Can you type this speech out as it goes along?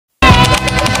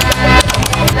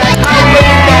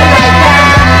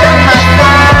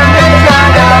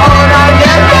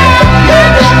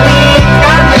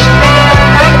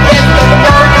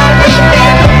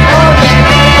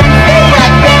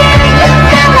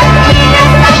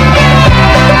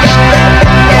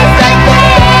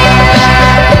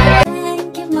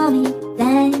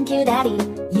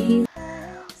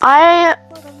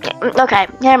Okay,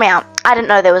 hear me out. I didn't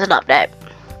know there was an update.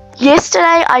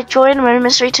 Yesterday, I joined Murder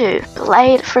Mystery 2.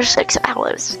 Played for 6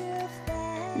 hours.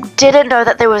 Didn't know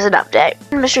that there was an update.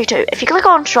 Mystery 2. If you click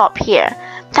on shop here,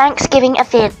 Thanksgiving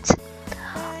event.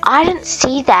 I didn't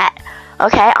see that.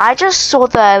 Okay, I just saw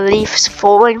the leaves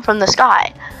falling from the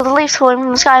sky. The leaves falling from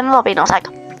the sky in the lobby, and I was like,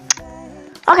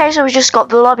 okay, so we just got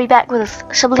the lobby back with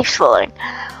some leaves falling.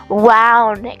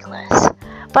 Wow, Nicholas.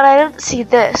 But I didn't see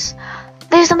this.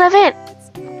 There's an event.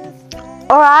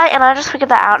 Alright, and I just figured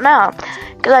that out now.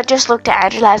 Because I just looked at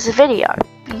Angela's video.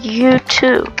 You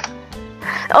too.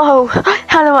 Oh,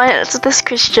 how do I answer this,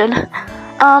 Christian?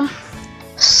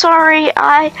 Sorry,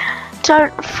 I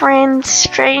don't friend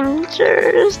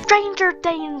strangers. Stranger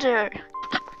danger.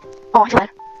 Oh, I feel bad.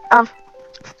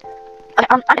 Okay,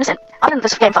 I'm innocent. I've been in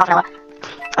this game for half an hour.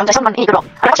 There's someone in a good role.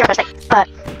 I don't share a first date, but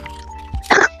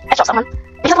I shot someone.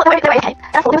 Because they were okay,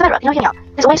 and I thought they were better. You know, hear me out.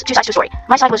 There's always two sides to a story.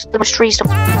 My side was the most trees to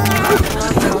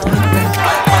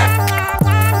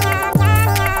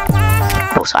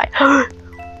both side.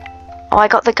 Oh, I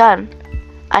got the gun.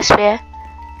 I swear.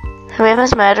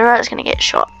 Whoever's murderer is gonna get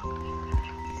shot.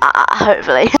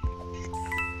 Hopefully.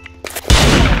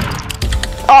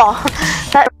 Oh,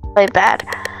 that's really bad.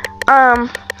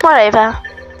 Whatever.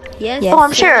 Yes, oh,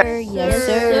 I'm sure. Yes,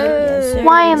 sir. Yes, sir.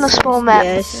 Why in the small map?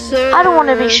 Yes, sir. I don't want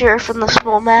to be sheriff in the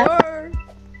small map.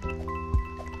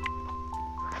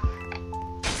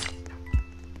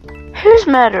 Who's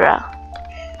murderer?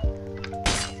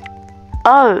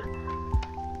 Oh.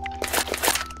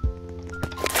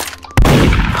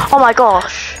 Oh my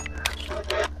gosh.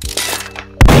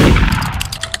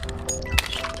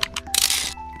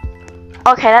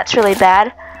 Okay, that's really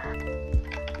bad.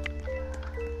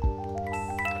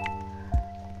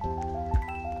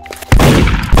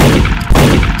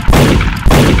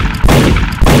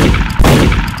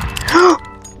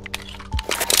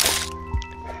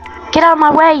 Get out of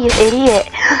my way, you idiot.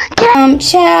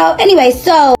 Child. Anyway,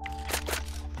 so.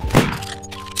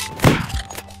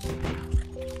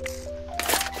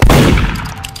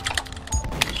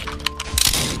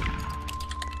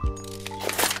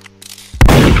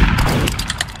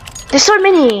 There's so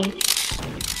many.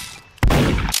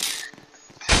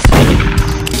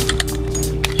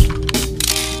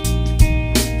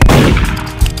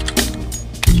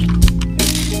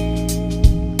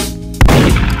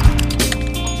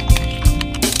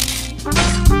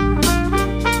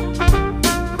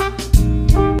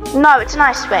 No, it's an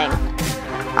ice swing.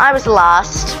 I was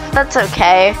last. That's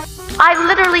okay. I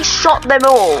literally shot them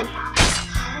all.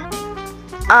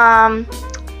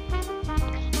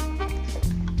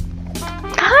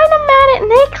 Kinda mad at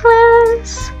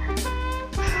Nicholas.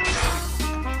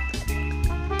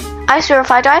 I swear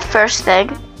if I die first thing,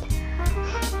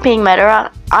 being murderer,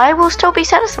 I will still be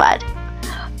satisfied.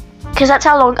 Because that's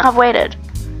how long I've waited.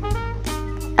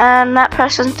 And that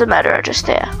person's the murderer just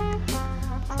there.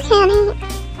 Penny.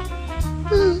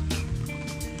 The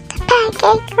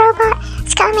pancake robot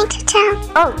is coming to town.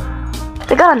 Oh,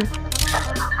 the gun.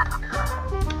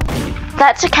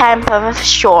 That's a camper for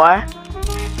sure.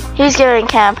 He's giving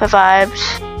camper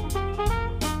vibes.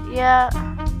 Yeah.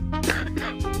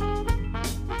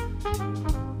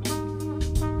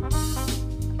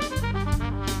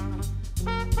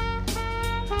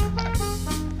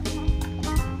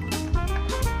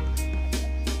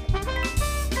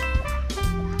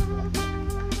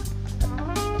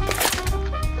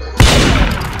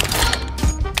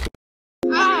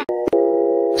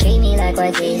 Treat me like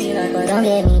what this, don't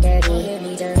get me dirty.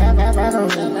 Love on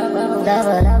me,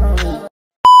 love on me.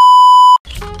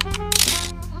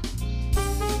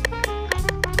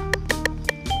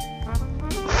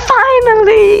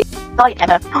 Finally! Oh, you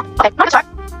can't. Okay, I'm gonna start.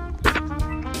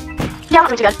 Yeah, I'm not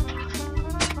doing too good.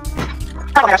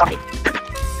 I don't want to somebody.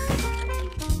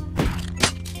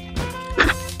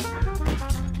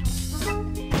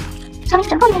 Sunny,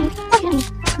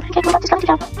 okay, go back to Sunny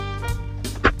down.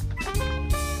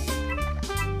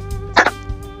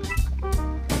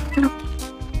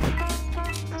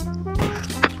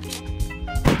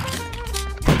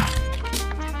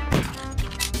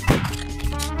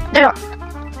 There.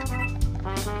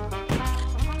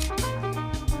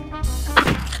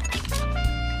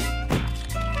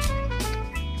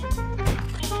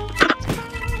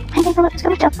 Let's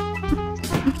go down.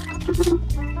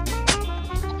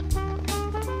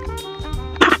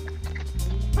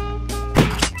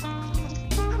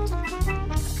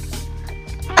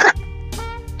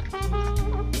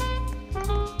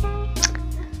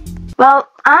 Well,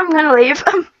 I'm gonna leave.